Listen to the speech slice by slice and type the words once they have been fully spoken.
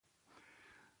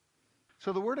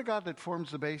So the Word of God that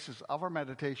forms the basis of our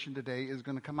meditation today is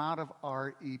going to come out of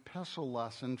our epistle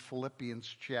lesson,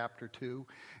 Philippians chapter 2,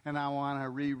 and I want to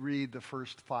reread the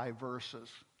first 5 verses.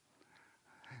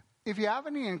 If you have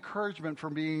any encouragement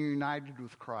from being united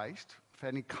with Christ, if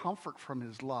any comfort from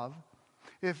His love,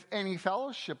 if any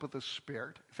fellowship with the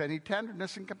Spirit, if any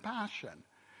tenderness and compassion,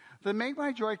 then make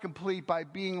my joy complete by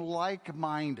being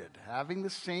like-minded, having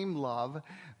the same love,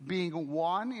 being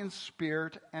one in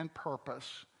spirit and purpose.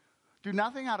 Do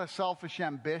nothing out of selfish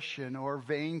ambition or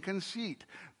vain conceit,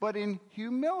 but in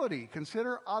humility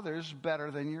consider others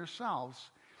better than yourselves.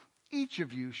 Each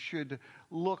of you should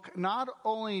look not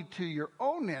only to your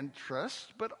own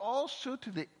interests, but also to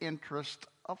the interest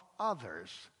of others.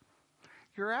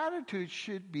 Your attitude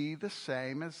should be the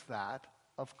same as that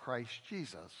of Christ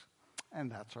Jesus. And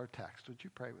that's our text. Would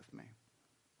you pray with me?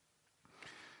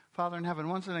 Father in heaven,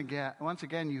 once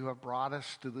again, you have brought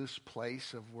us to this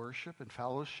place of worship and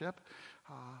fellowship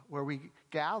where we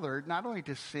gathered not only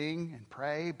to sing and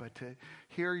pray, but to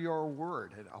hear your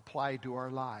word and apply it to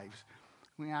our lives.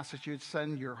 We ask that you'd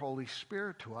send your Holy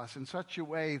Spirit to us in such a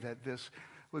way that this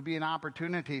would be an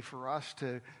opportunity for us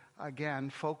to, again,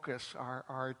 focus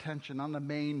our attention on the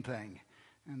main thing.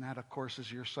 And that, of course,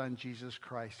 is your Son, Jesus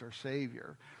Christ, our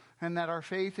Savior. And that our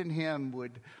faith in Him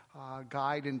would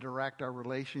guide and direct our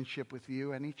relationship with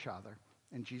you and each other.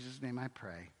 In Jesus' name I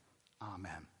pray.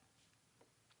 Amen.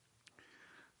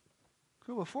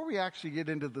 So before we actually get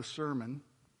into the sermon,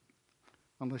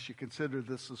 unless you consider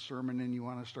this a sermon and you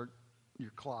want to start your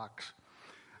clocks,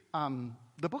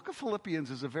 the book of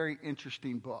Philippians is a very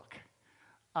interesting book.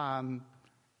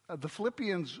 The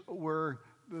Philippians were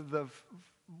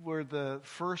the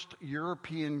first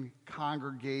European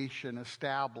congregation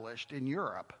established in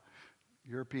Europe.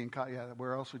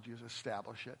 Where else would you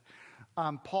establish it?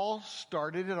 Paul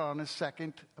started it on his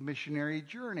second missionary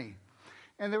journey.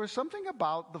 And there was something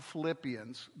about the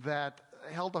Philippians that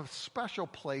held a special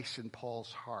place in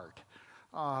Paul's heart.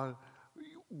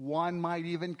 One might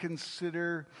even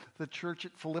consider the church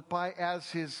at Philippi as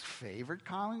his favorite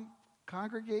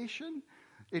congregation.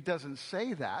 It doesn't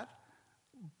say that,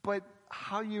 but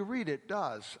how you read it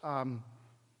does.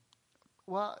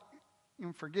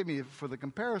 Forgive me for the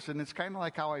comparison. It's kind of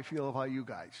like how I feel about you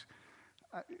guys.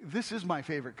 This is my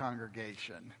favorite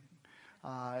congregation.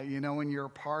 When you're a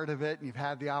part of it and you've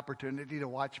had the opportunity to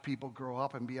watch people grow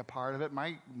up and be a part of it,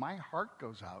 my heart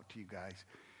goes out to you guys.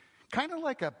 Kind of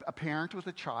like a parent with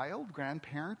a child,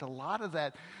 grandparent. A lot of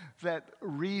that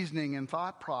reasoning and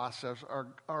thought process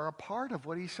are a part of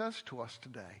what he says to us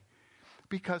today.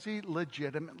 Because he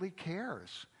legitimately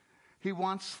cares. He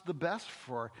wants the best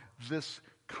for this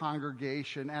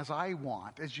congregation as I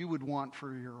want, as you would want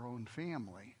for your own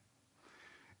family.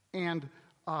 And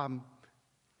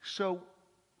so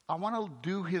I want to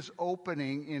do his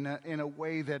opening in a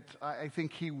way that I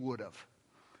think he would have.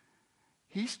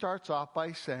 He starts off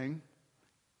by saying,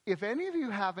 if any of you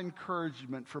have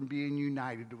encouragement from being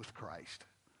united with Christ.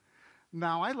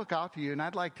 Now, I look out to you, and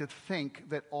I'd like to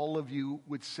think that all of you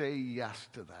would say yes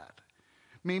to that.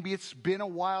 Maybe it's been a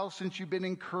while since you've been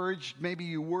encouraged. Maybe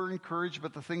you were encouraged,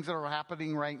 but the things that are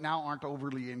happening right now aren't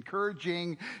overly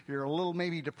encouraging. You're a little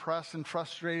maybe depressed and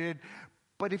frustrated.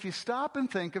 But if you stop and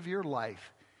think of your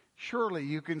life, surely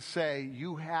you can say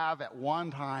you have at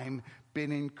one time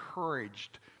been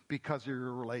encouraged because of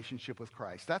your relationship with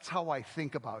Christ. That's how I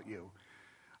think about you.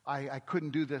 I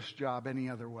couldn't do this job any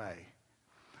other way.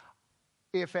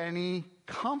 If any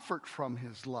comfort from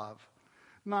his love.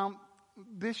 Now,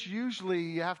 this usually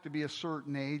you have to be a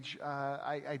certain age.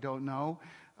 I don't know.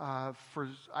 I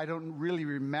don't really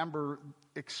remember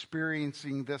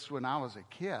experiencing this when I was a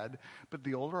kid, but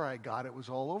the older I got, it was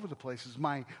all over the place. As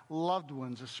my loved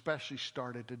ones especially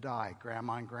started to die,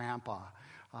 Grandma and Grandpa.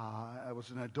 I was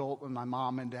an adult when my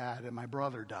mom and dad and my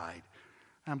brother died.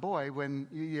 And boy, when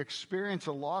you experience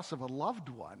a loss of a loved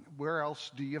one, where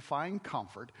else do you find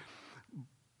comfort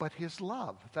but his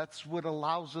love? That's what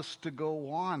allows us to go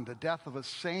on. The death of a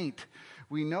saint,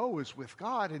 we know, is with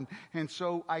God. And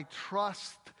so I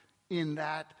trust in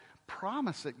that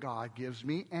promise that God gives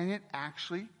me, and it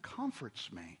actually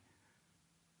comforts me.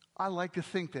 I like to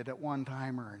think that at one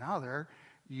time or another,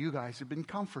 you guys have been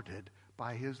comforted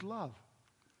by his love.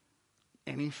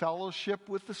 Any fellowship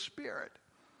with the Spirit.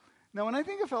 Now, when I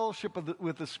think of fellowship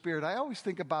with the Spirit, I always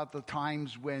think about the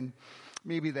times when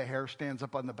maybe the hair stands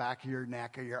up on the back of your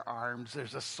neck or your arms.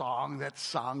 There's a song that's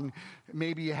sung.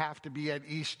 Maybe you have to be at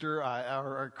Easter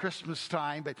or Christmas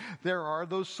time, but there are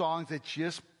those songs that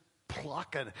just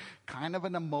pluck a kind of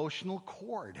an emotional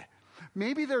chord.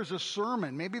 Maybe there's a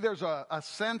sermon. Maybe there's a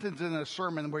sentence in a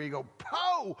sermon where you go,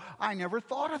 oh, I never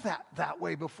thought of that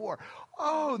way before.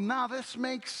 Oh, now this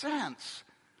makes sense.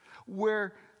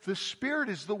 Where the Spirit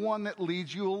is the one that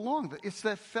leads you along. It's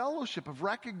that fellowship of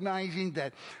recognizing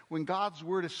that when God's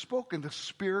word is spoken, the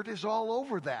Spirit is all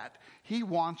over that. He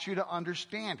wants you to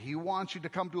understand. He wants you to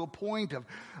come to a point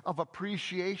of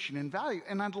appreciation and value.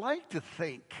 And I'd like to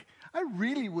think, I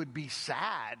really would be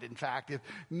sad, in fact, if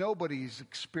nobody's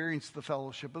experienced the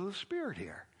fellowship of the Spirit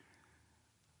here.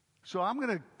 So I'm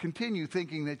going to continue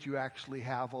thinking that you actually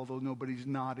have, although nobody's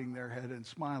nodding their head and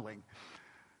smiling.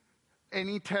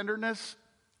 Any tenderness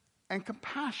and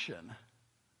compassion.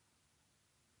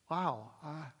 Wow.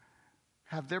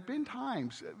 Have there been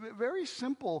times, very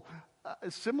simple,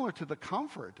 similar to the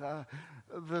comfort,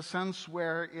 the sense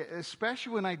where,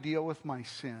 especially when I deal with my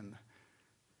sin,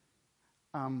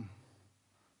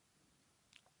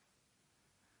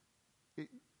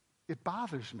 it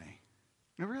bothers me.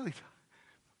 It really does.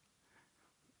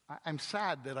 I'm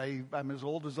sad that I'm as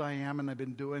old as I am and I've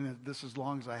been doing this as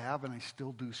long as I have, and I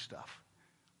still do stuff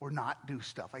or not do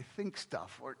stuff. I think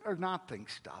stuff or not think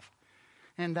stuff.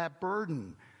 And that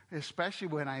burden, especially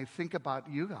when I think about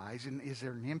you guys, and is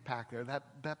there an impact there,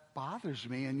 that bothers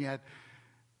me. And yet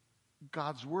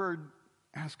God's word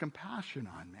has compassion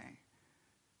on me.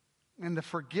 And the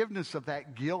forgiveness of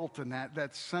that guilt and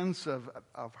that sense of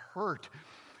hurt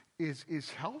is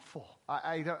helpful.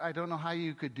 I don't know how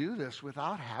you could do this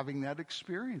without having that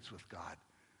experience with God.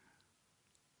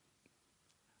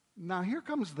 Now here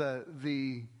comes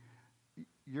the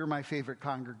you're my favorite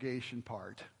congregation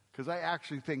part, because I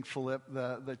actually think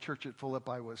the church at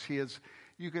Philippi was his.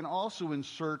 You can also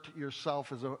insert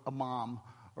yourself as a mom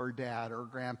or dad or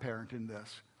grandparent in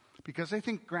this, because I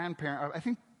think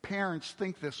parents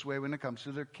think this way when it comes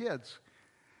to their kids.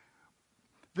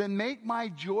 Then make my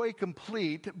joy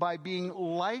complete by being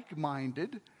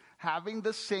like-minded, having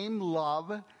the same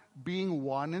love, being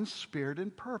one in spirit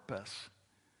and purpose.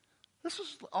 This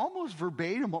is almost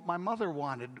verbatim what my mother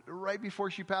wanted right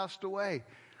before she passed away.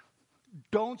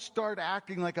 Don't start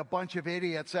acting like a bunch of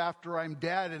idiots after I'm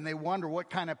dead and they wonder what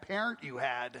kind of parent you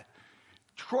had.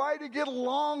 Try to get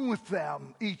along with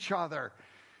them, each other,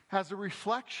 as a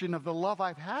reflection of the love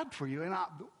I've had for you. And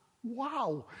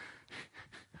wow.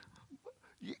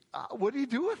 What do you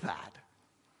do with that?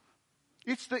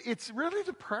 It's really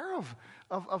the prayer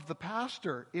of the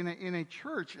pastor in a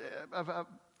church, of a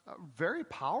very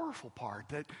powerful part,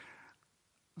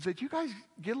 that you guys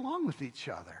get along with each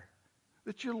other,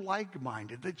 that you're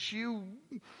like-minded, that you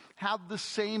have the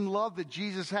same love that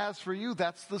Jesus has for you.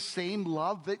 That's the same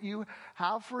love that you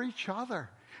have for each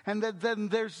other. And that then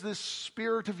there's this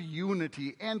spirit of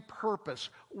unity and purpose.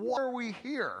 What are we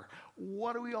here?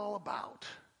 What are we all about?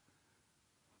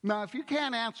 Now, if you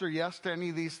can't answer yes to any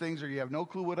of these things, or you have no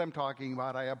clue what I'm talking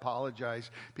about, I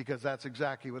apologize, because that's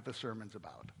exactly what the sermon's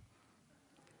about.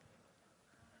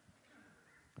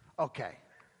 Okay.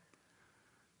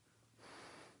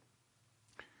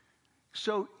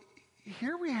 So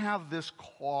here we have this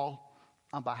call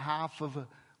on behalf of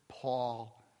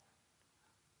Paul.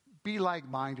 Be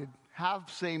like-minded, have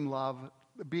same love,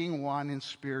 being one in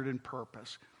spirit and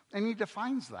purpose. And he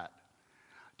defines that.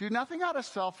 Do nothing out of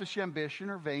selfish ambition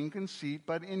or vain conceit,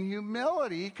 but in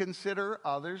humility consider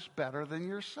others better than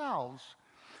yourselves.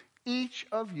 Each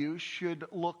of you should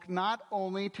look not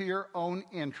only to your own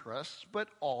interests, but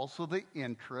also the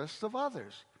interests of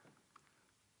others.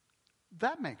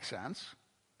 That makes sense.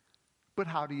 But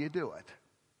how do you do it?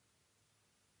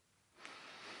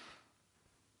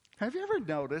 Have you ever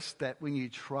noticed that when you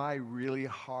try really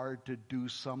hard to do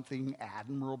something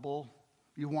admirable,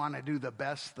 you want to do the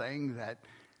best thing, that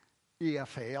you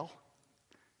fail?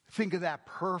 Think of that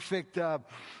perfect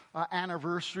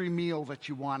anniversary meal that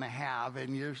you want to have,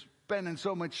 and you're spending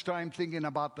so much time thinking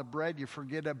about the bread, you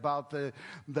forget about the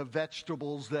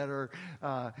vegetables that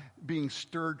are being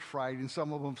stir-fried, and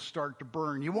some of them start to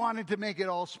burn. You wanted to make it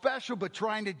all special, but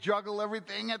trying to juggle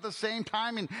everything at the same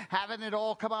time and having it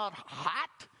all come out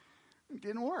hot, it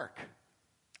didn't work.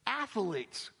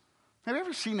 Athletes. Have you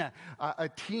ever seen a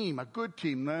team, a good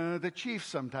team, the Chiefs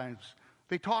sometimes?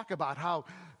 They talk about how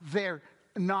they're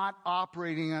not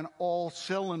operating on all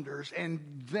cylinders, and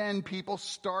then people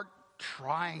start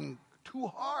trying too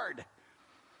hard.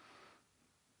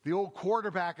 The old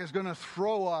quarterback is going to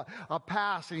throw a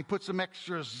pass, and he puts some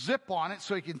extra zip on it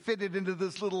so he can fit it into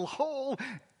this little hole,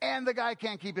 and the guy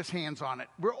can't keep his hands on it.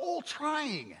 We're all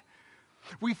trying.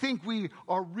 We think we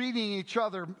are reading each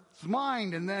other's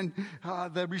mind, and then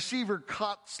the receiver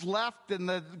cuts left, and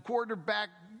the quarterback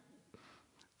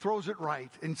throws it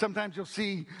right. And sometimes you'll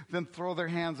see them throw their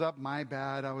hands up. My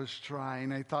bad, I was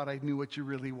trying. I thought I knew what you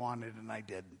really wanted, and I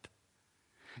didn't.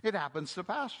 It happens to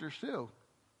pastors, too.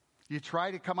 You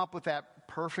try to come up with that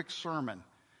perfect sermon,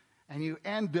 and you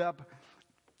end up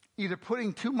either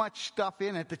putting too much stuff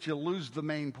in it that you lose the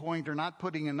main point, or not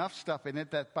putting enough stuff in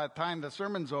it that by the time the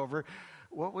sermon's over,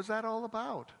 what was that all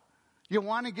about? You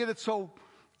want to get it so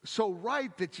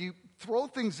right that you throw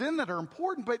things in that are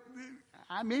important, but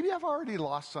maybe I've already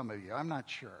lost some of you. I'm not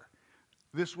sure.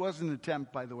 This was an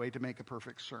attempt, by the way, to make a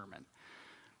perfect sermon.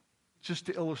 Just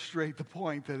to illustrate the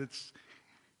point that it's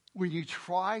when you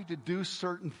try to do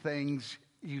certain things,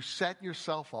 you set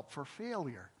yourself up for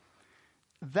failure.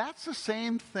 That's the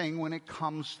same thing when it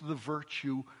comes to the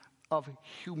virtue of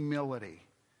humility.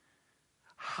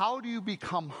 How do you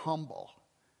become humble?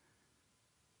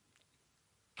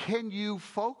 Can you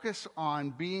focus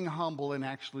on being humble and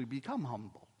actually become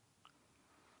humble?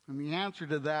 And the answer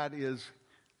to that is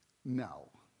no.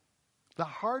 The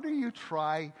harder you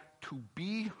try to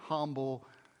be humble,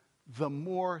 the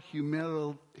more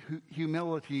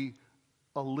humility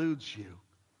eludes you.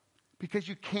 Because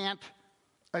you can't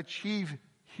achieve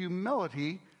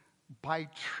humility by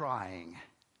trying.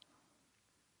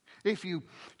 If you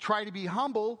try to be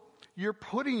humble, you're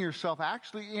putting yourself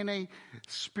actually in a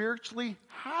spiritually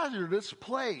hazardous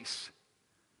place.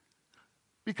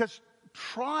 Because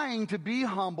trying to be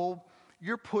humble,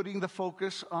 you're putting the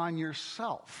focus on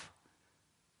yourself.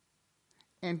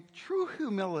 And true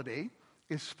humility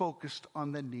is focused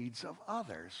on the needs of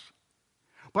others.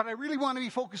 But I really want to be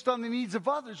focused on the needs of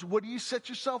others. What do you set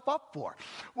yourself up for?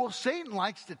 Well, Satan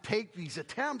likes to take these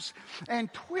attempts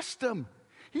and twist them.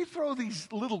 He throws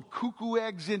these little cuckoo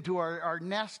eggs into our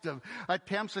nest of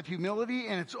attempts at humility,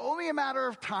 and it's only a matter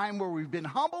of time where we've been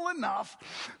humble enough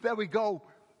that we go,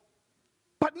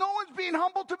 but no one's being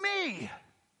humble to me.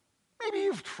 Maybe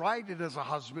you've tried it as a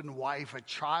husband, wife, a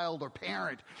child, or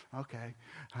parent. Okay,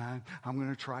 I'm going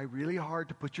to try really hard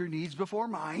to put your needs before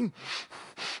mine.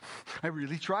 I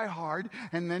really try hard.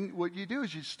 And then what you do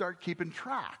is you start keeping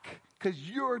track because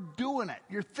you're doing it.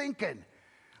 You're thinking,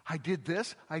 I did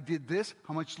this.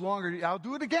 How much longer? I'll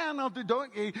do it again.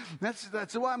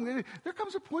 That's what I'm going to do. There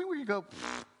comes a point where you go,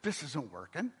 this isn't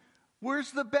working.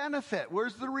 Where's the benefit?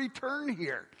 Where's the return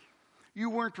here? You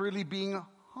weren't really being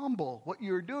humble. What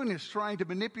you were doing is trying to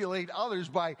manipulate others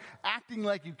by acting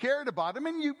like you cared about them,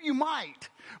 and you might,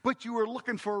 but you were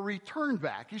looking for a return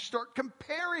back. You start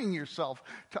comparing yourself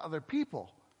to other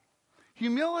people.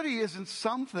 Humility isn't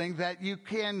something that you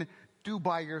can do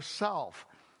by yourself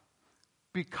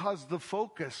because the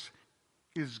focus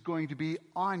is going to be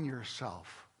on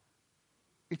yourself.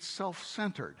 It's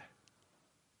self-centered.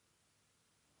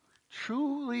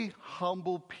 Truly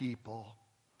humble people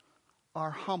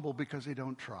are humble because they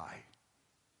don't try.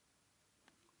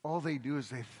 All they do is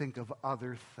they think of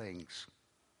other things.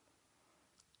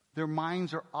 Their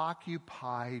minds are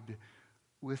occupied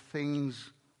with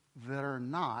things that are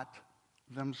not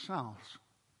themselves.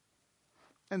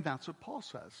 And that's what Paul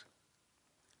says.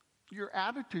 Your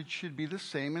attitude should be the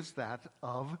same as that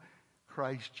of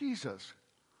Christ Jesus.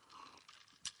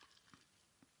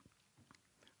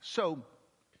 So,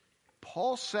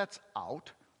 Paul sets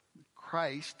out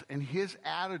Christ and his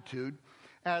attitude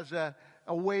as a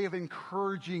way of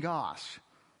encouraging us.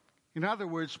 In other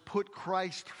words, put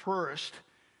Christ first,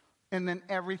 and then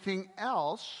everything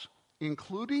else,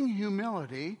 including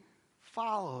humility,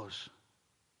 follows.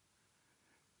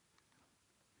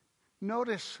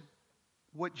 Notice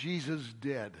what Jesus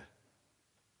did,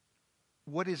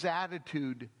 what his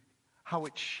attitude, how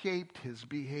it shaped his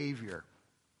behavior.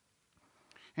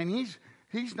 And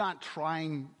he's not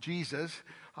trying, Jesus,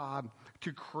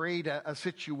 to create a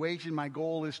situation. My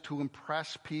goal is to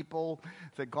impress people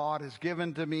that God has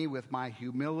given to me with my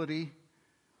humility.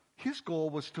 His goal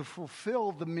was to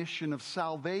fulfill the mission of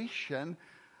salvation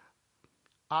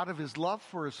out of his love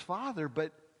for his Father,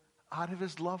 but out of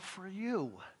his love for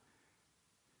you.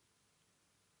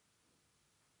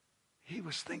 He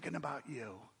was thinking about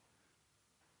you.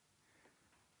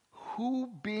 Who,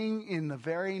 being in the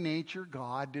very nature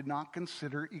God, did not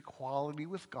consider equality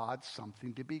with God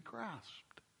something to be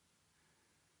grasped.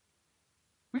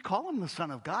 We call him the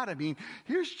Son of God. I mean,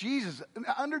 here's Jesus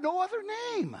under no other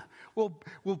name.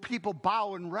 Will people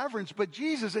bow in reverence but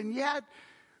Jesus? And yet,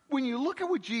 when you look at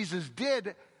what Jesus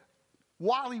did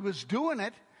while he was doing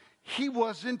it, he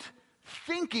wasn't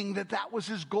thinking that that was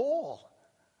his goal.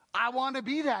 I want to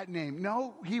be that name.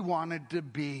 No, he wanted to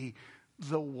be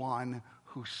the one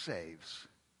who saves.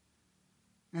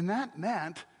 And that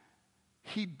meant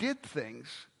he did things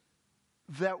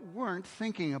that weren't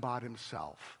thinking about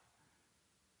himself.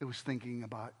 It was thinking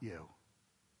about you.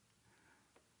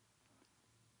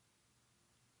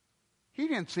 He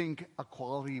didn't think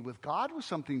equality with God was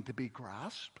something to be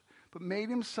grasped, but made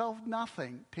himself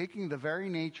nothing, taking the very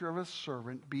nature of a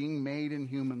servant, being made in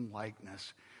human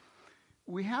likeness.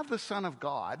 We have the Son of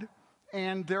God,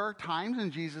 and there are times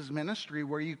in Jesus' ministry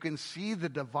where you can see the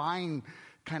divine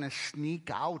kind of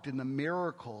sneak out in the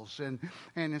miracles,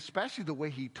 and especially the way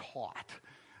he taught.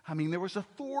 I mean, there was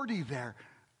authority there.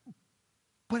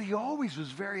 But he always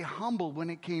was very humble when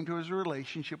it came to his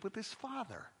relationship with his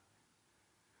Father.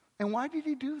 And why did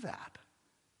he do that?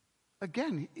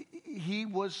 Again, he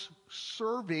was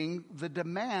serving the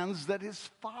demands that his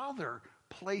Father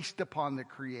placed upon the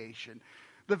creation.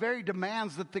 The very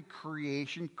demands that the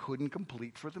creation couldn't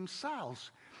complete for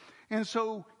themselves. And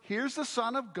so here's the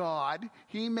Son of God.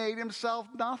 He made himself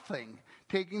nothing,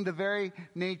 taking the very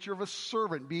nature of a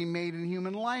servant, being made in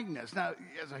human likeness. Now,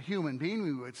 as a human being,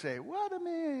 we would say, what a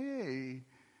me?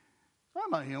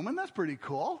 I'm a human. That's pretty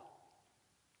cool.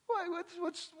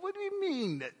 What do you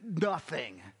mean,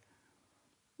 nothing?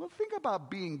 Well, think about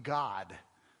being God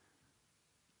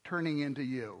turning into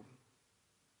you.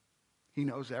 He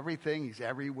knows everything. He's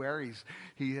everywhere.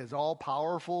 He is all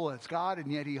powerful as God,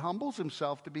 and yet he humbles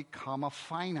himself to become a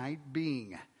finite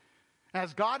being.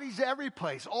 As God, he's every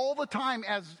place, all the time.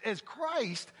 As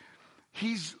Christ,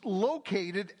 he's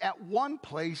located at one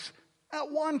place at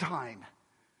one time.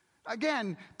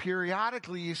 Again,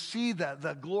 periodically you see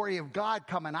the glory of God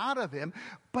coming out of him,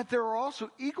 but there are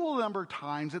also equal number of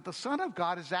times that the Son of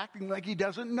God is acting like he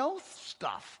doesn't know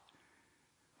stuff.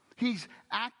 He's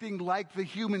acting like the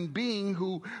human being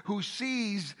who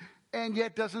sees and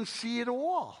yet doesn't see it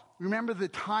all. Remember the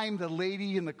time the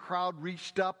lady in the crowd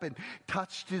reached up and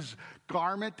touched his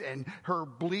garment and her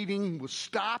bleeding was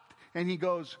stopped? And he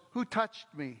goes, who touched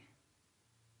me?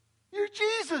 You're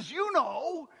Jesus, you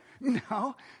know.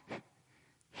 No,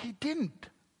 he didn't.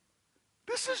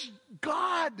 This is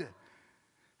God.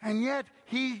 And yet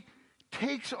he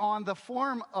takes on the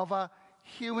form of a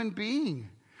human being.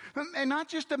 And not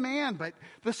just a man, but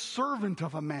the servant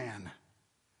of a man.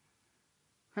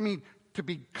 I mean, to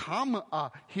become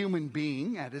a human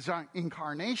being at his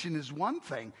incarnation is one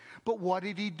thing. But what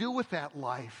did he do with that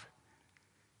life?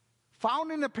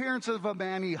 Found in appearance of a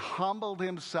man, he humbled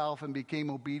himself and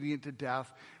became obedient to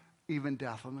death, even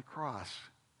death on the cross.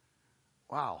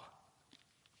 Wow.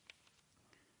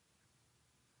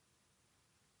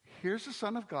 Here's the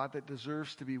Son of God that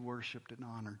deserves to be worshiped and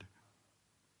honored.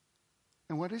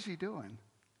 And what is he doing?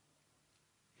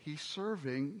 He's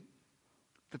serving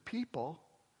the people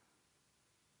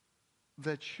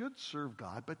that should serve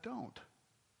God but don't.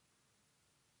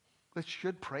 That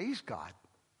should praise God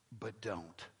but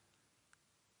don't.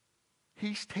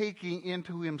 He's taking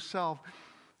into himself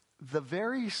the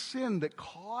very sin that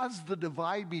caused the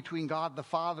divide between God the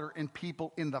Father and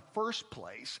people in the first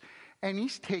place, and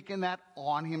he's taken that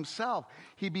on himself.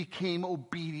 He became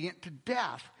obedient to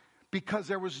death because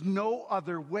there was no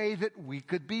other way that we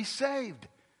could be saved.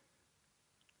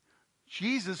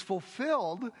 Jesus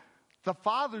fulfilled the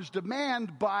Father's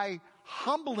demand by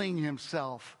humbling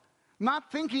himself,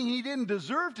 not thinking he didn't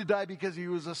deserve to die because he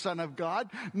was a Son of God,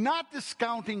 not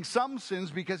discounting some sins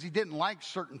because he didn't like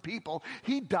certain people.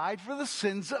 He died for the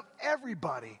sins of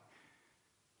everybody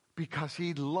because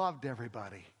he loved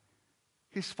everybody.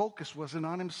 His focus wasn't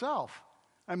on himself.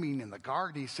 I mean, in the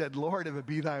garden he said, Lord, if it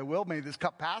be thy will, may this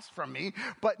cup pass from me,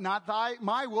 but not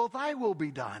my will, thy will be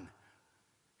done.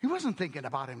 He wasn't thinking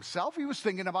about himself. He was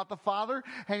thinking about the Father,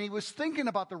 and he was thinking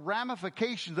about the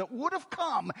ramifications that would have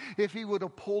come if he would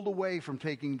have pulled away from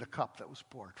taking the cup that was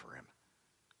poured for him.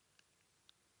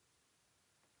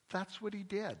 That's what he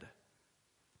did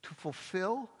to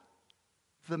fulfill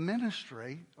the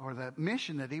ministry or the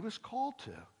mission that he was called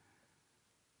to.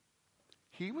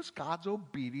 He was God's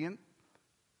obedient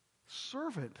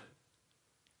servant.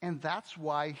 And that's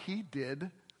why he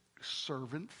did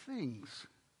servant things.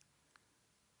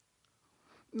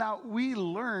 Now, we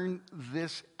learn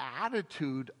this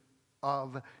attitude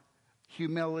of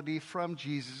humility from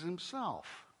Jesus himself.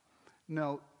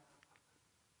 Note,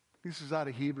 this is out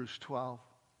of Hebrews 12.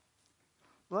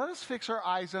 Let us fix our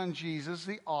eyes on Jesus,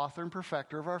 the author and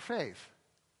perfecter of our faith.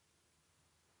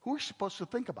 Who are we supposed to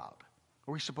think about?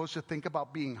 Are we supposed to think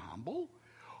about being humble?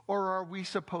 Or are we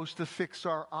supposed to fix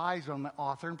our eyes on the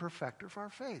author and perfecter of our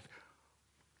faith?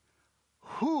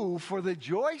 Who, for the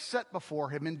joy set before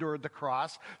him, endured the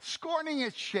cross, scorning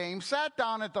its shame, sat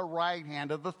down at the right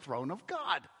hand of the throne of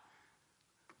God.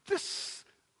 This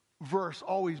verse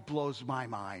always blows my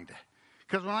mind.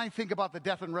 Because when I think about the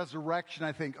death and resurrection,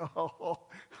 I think, oh,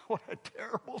 what a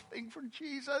terrible thing for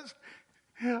Jesus.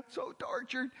 So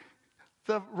tortured.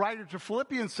 The writer to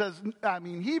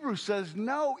Hebrews says,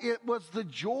 no, it was the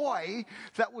joy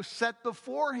that was set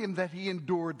before him that he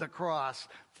endured the cross,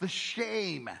 the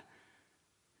shame.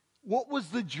 What was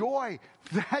the joy?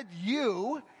 That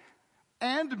you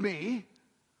and me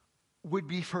would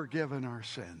be forgiven our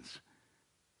sins.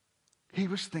 He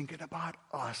was thinking about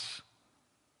us.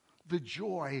 The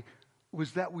joy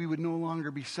was that we would no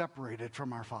longer be separated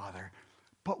from our Father,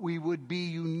 but we would be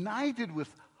united with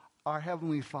our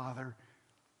Heavenly Father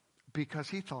because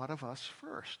he thought of us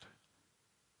first.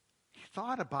 He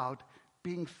thought about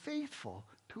being faithful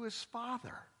to his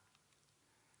Father.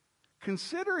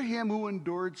 Consider him who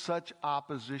endured such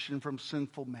opposition from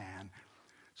sinful man,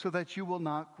 so that you will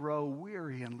not grow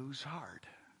weary and lose heart.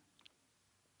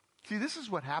 See, this is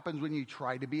what happens when you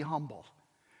try to be humble.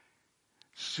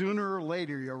 Sooner or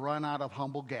later, you run out of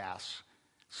humble gas.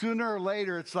 Sooner or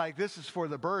later, it's like, this is for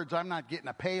the birds. I'm not getting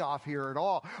a payoff here at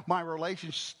all. My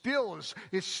relationship still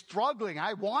is struggling.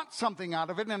 I want something out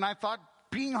of it, and I thought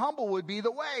being humble would be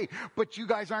the way. But you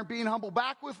guys aren't being humble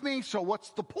back with me, so what's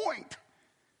the point?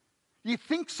 You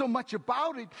think so much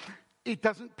about it, it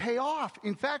doesn't pay off.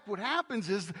 In fact, what happens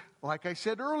is, like I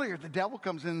said earlier, the devil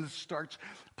comes in and starts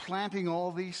planting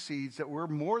all these seeds that we're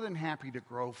more than happy to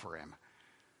grow for him.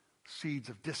 Seeds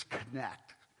of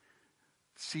disconnect.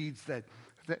 Seeds that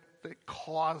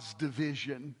cause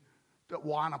division, that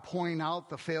want to point out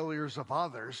the failures of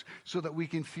others so that we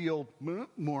can feel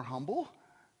more humble.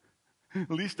 At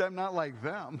least I'm not like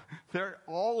them. They're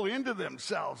all into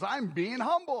themselves. I'm being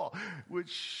humble,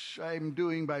 which I'm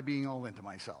doing by being all into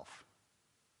myself.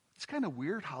 It's kind of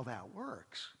weird how that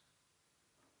works.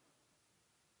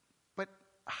 But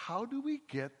how do we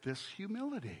get this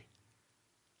humility?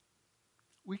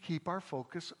 We keep our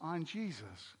focus on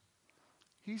Jesus.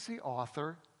 He's the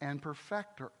author and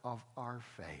perfecter of our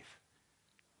faith.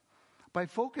 By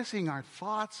focusing our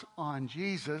thoughts on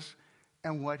Jesus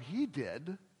and what he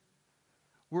did,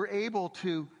 we're able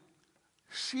to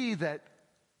see that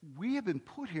we have been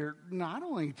put here not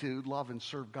only to love and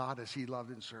serve God as he loved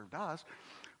and served us,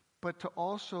 but to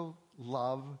also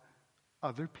love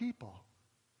other people.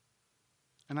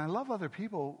 And I love other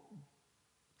people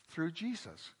through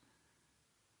Jesus.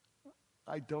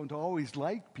 I don't always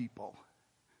like people.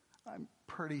 I'm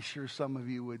pretty sure some of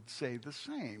you would say the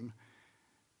same.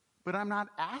 But I'm not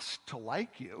asked to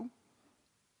like you.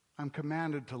 I'm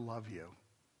commanded to love you.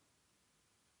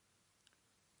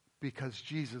 Because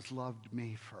Jesus loved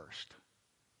me first.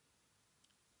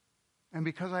 And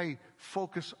because I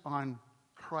focus on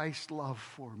Christ's love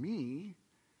for me,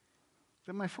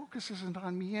 then my focus isn't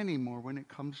on me anymore when it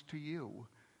comes to you.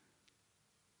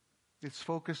 It's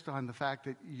focused on the fact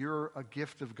that you're a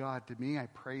gift of God to me. I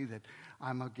pray that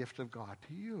I'm a gift of God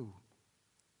to you.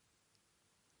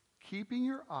 Keeping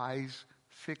your eyes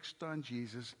fixed on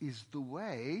Jesus is the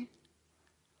way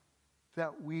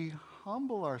that we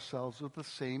humble ourselves with the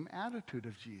same attitude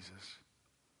of Jesus.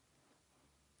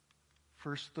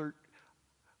 Verse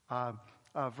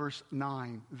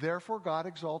 9, therefore God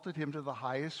exalted him to the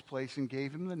highest place and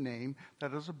gave him the name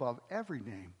that is above every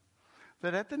name,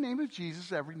 that at the name of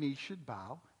Jesus every knee should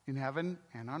bow in heaven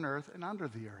and on earth and under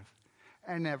the earth,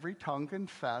 and every tongue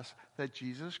confess that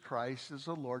Jesus Christ is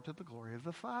the Lord to the glory of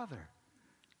the Father.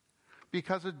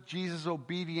 Because of Jesus'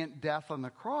 obedient death on the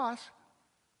cross,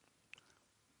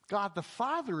 God the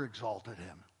Father exalted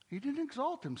him. He didn't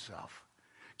exalt himself.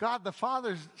 God the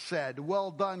Father said,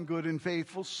 well done, good and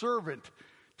faithful servant.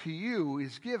 To you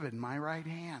is given my right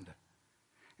hand.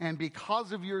 And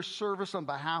because of your service on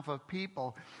behalf of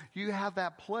people, you have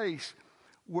that place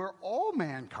where all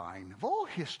mankind of all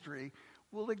history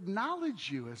will acknowledge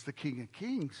you as the King of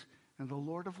Kings and the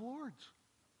Lord of Lords.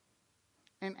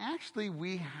 And actually,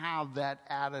 we have that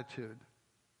attitude.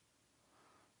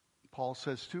 Paul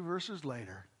says 2 verses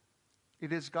later,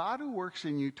 it is God who works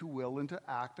in you to will and to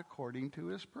act according to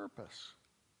his purpose.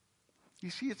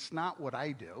 You see, it's not what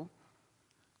I do.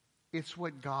 It's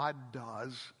what God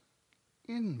does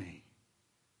in me.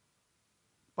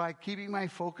 By keeping my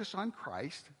focus on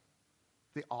Christ,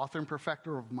 the author and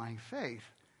perfecter of my faith,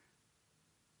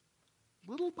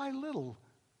 little by little,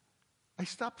 I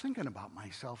stop thinking about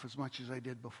myself as much as I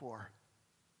did before.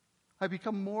 I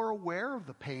become more aware of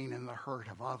the pain and the hurt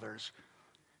of others.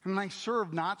 And I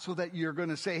serve not so that you're going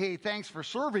to say, hey, thanks for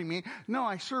serving me. No,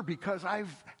 I serve because I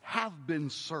have been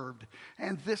served.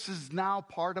 And this is now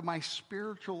part of my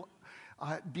spiritual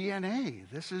DNA.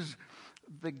 This is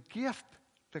the gift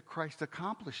that Christ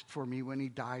accomplished for me when he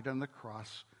died on the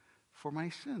cross for my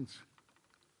sins.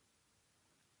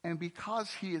 And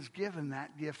because he has given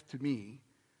that gift to me,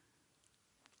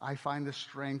 I find the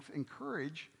strength and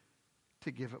courage to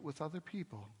give it with other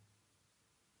people.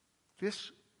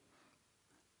 This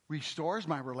restores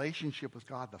my relationship with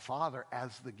God the Father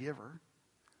as the giver,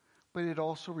 but it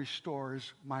also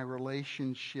restores my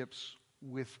relationships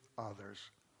with others,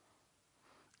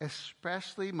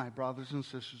 especially my brothers and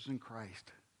sisters in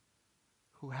Christ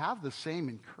who have the same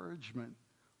encouragement,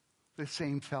 the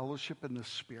same fellowship in the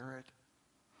Spirit,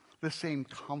 the same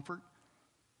comfort,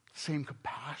 same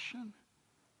compassion.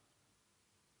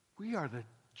 We are the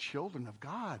children of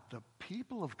God, the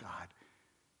people of God.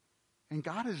 And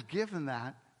God has given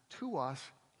that to us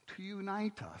to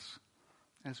unite us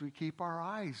as we keep our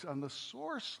eyes on the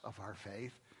source of our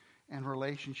faith and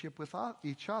relationship with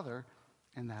each other,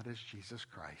 and that is Jesus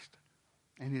Christ.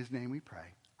 In his name we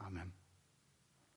pray. Amen.